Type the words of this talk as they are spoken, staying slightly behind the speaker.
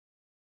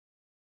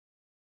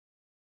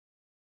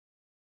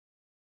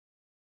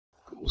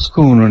اس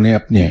کو انہوں نے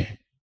اپنے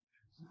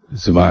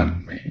زبان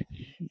میں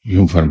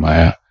یوں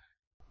فرمایا،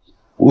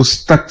 اس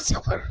تک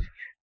سفر،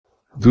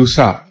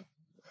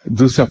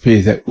 دوسرا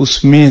فیز ہے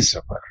اس میں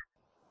سفر،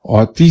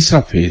 اور تیسرا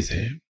فیز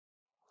ہے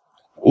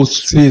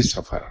اس سے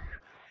سفر۔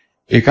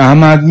 ایک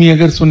عام آدمی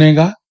اگر سنے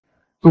گا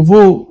تو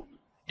وہ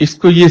اس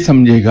کو یہ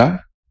سمجھے گا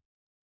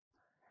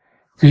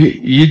کہ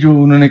یہ جو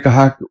انہوں نے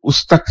کہا کہ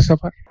اس تک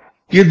سفر،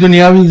 یہ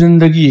دنیاوی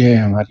زندگی ہے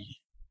ہماری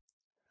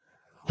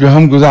جو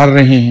ہم گزار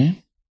رہے ہیں،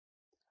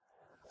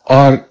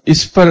 اور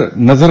اس پر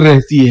نظر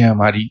رہتی ہے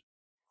ہماری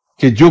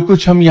کہ جو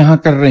کچھ ہم یہاں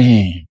کر رہے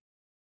ہیں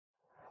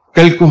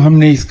کل کو ہم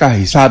نے اس کا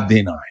حساب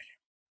دینا ہے،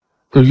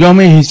 تو یوم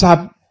حساب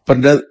پر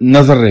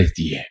نظر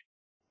رہتی ہے۔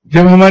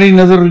 جب ہماری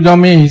نظر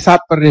یوم حساب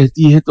پر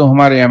رہتی ہے تو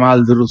ہمارے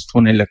اعمال درست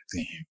ہونے لگتے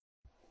ہیں۔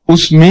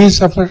 اس میں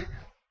سفر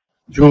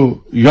جو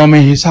یوم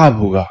حساب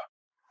ہوگا،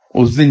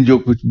 اس دن جو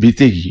کچھ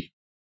بیتے گی،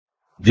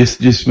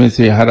 جس میں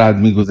سے ہر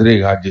آدمی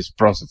گزرے گا، جس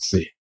پروسیس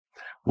سے،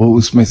 وہ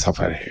اس میں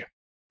سفر ہے۔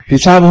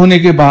 حساب ہونے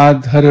کے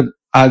بعد ہر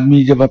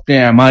آدمی جب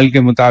اپنے اعمال کے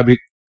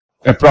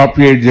مطابق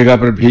اپروپریٹ جگہ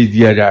پر بھیج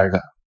دیا جائے گا،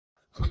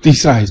 تو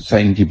تیسرا حصہ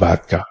ان کی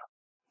بات کا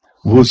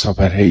وہ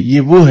سفر ہے۔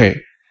 یہ وہ ہے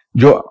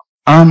جو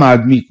عام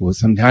آدمی کو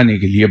سمجھانے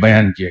کے لیے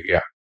بیان کیا گیا۔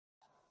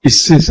 اس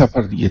سے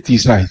سفر یہ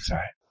تیسرا حصہ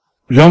ہے۔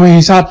 یوم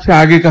حساب سے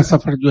آگے کا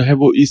سفر جو ہے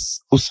وہ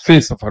اس سے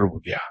سفر ہو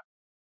گیا۔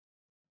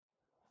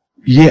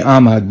 یہ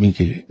عام آدمی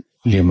کے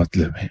لیے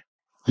مطلب ہے،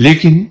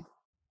 لیکن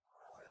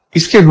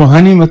اس کے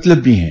روحانی مطلب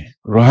بھی ہیں۔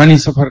 روحانی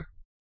سفر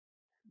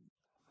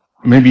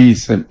میں بھی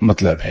اس سے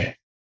مطلب ہے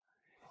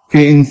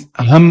کہ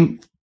ہم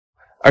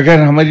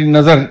اگر ہماری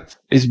نظر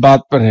اس بات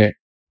پر ہے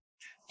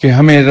کہ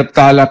ہمیں رب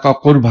تعالیٰ کا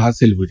قرب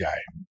حاصل ہو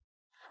جائے،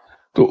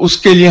 تو اس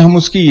کے لیے ہم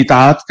اس کی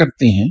اطاعت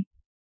کرتے ہیں،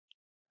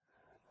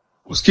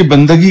 اس کی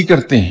بندگی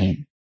کرتے ہیں،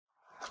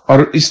 اور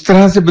اس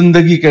طرح سے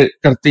بندگی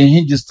کرتے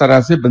ہیں جس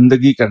طرح سے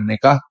بندگی کرنے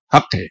کا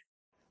حق ہے۔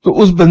 تو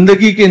اس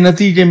بندگی کے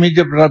نتیجے میں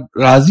جب رب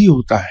راضی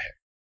ہوتا ہے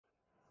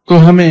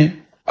تو ہمیں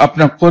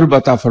اپنا قرب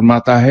عطا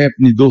فرماتا ہے،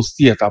 اپنی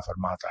دوستی عطا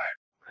فرماتا ہے۔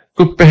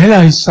 تو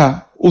پہلا حصہ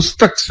اس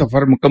تک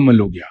سفر مکمل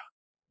ہو گیا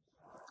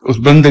اس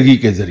بندگی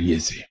کے ذریعے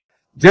سے۔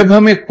 جب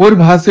ہمیں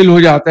قرب حاصل ہو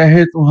جاتا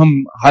ہے تو ہم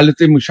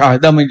حالت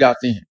مشاہدہ میں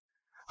جاتے ہیں،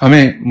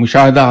 ہمیں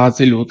مشاہدہ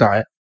حاصل ہوتا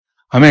ہے،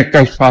 ہمیں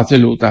کشف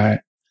حاصل ہوتا ہے۔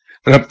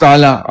 رب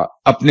تعالیٰ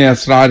اپنے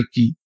اسرار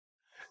کی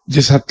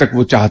جس حد تک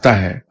وہ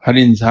چاہتا ہے ہر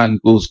انسان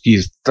کو اس کی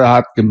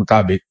استطاعت کے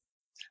مطابق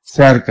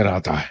سیر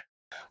کراتا ہے۔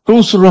 تو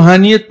اس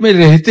روحانیت میں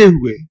رہتے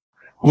ہوئے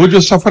وہ جو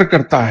سفر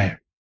کرتا ہے،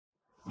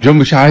 جو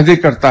مشاہدے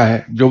کرتا ہے،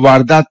 جو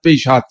واردات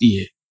پیش آتی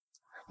ہے،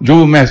 جو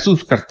وہ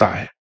محسوس کرتا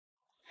ہے،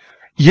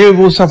 یہ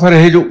وہ سفر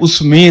ہے جو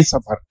اس میں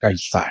سفر کا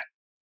حصہ ہے۔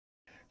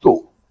 تو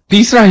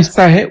تیسرا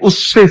حصہ ہے اس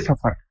سے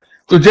سفر۔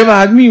 تو جب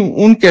آدمی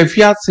ان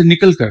کیفیات سے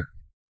نکل کر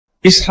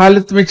اس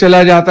حالت میں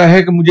چلا جاتا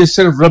ہے کہ مجھے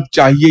صرف رب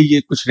چاہیے، یہ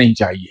کچھ نہیں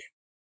چاہیے،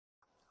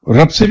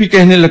 رب سے بھی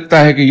کہنے لگتا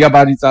ہے کہ یا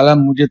باری تعالیٰ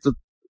مجھے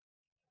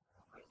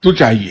تو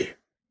چاہیے،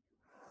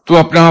 تو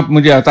اپنا آپ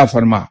مجھے عطا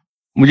فرما،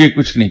 مجھے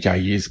کچھ نہیں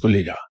چاہیے، اس کو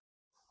لے جا،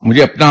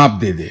 مجھے اپنا آپ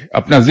دے دے،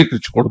 اپنا ذکر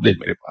چھوڑ دے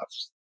میرے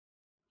پاس۔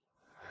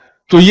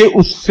 تو یہ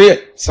اس سے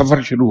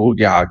سفر شروع ہو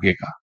گیا آگے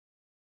کا۔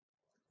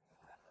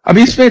 اب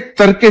اس میں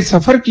ترک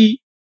سفر کی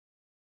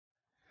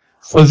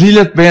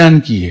فضیلت بیان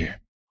کی ہے۔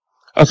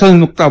 اصل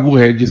نقطہ وہ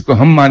ہے جس کو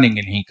ہم مانیں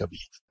گے نہیں کبھی،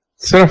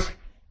 صرف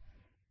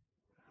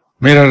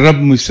میرا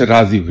رب مجھ سے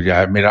راضی ہو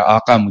جائے، میرا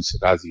آقا مجھ سے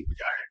راضی ہو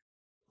جائے،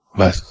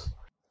 بس۔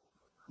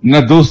 نہ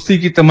دوستی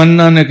کی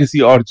تمنا، نہ کسی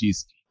اور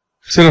چیز کی،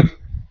 صرف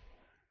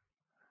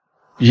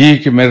یہ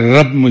کہ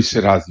میرا رب مجھ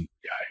سے راضی ہو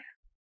جائے۔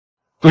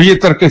 تو یہ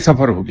ترک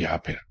سفر ہو گیا۔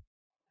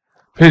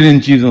 پھر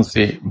ان چیزوں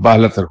سے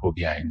بالاتر ہو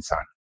گیا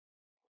انسان۔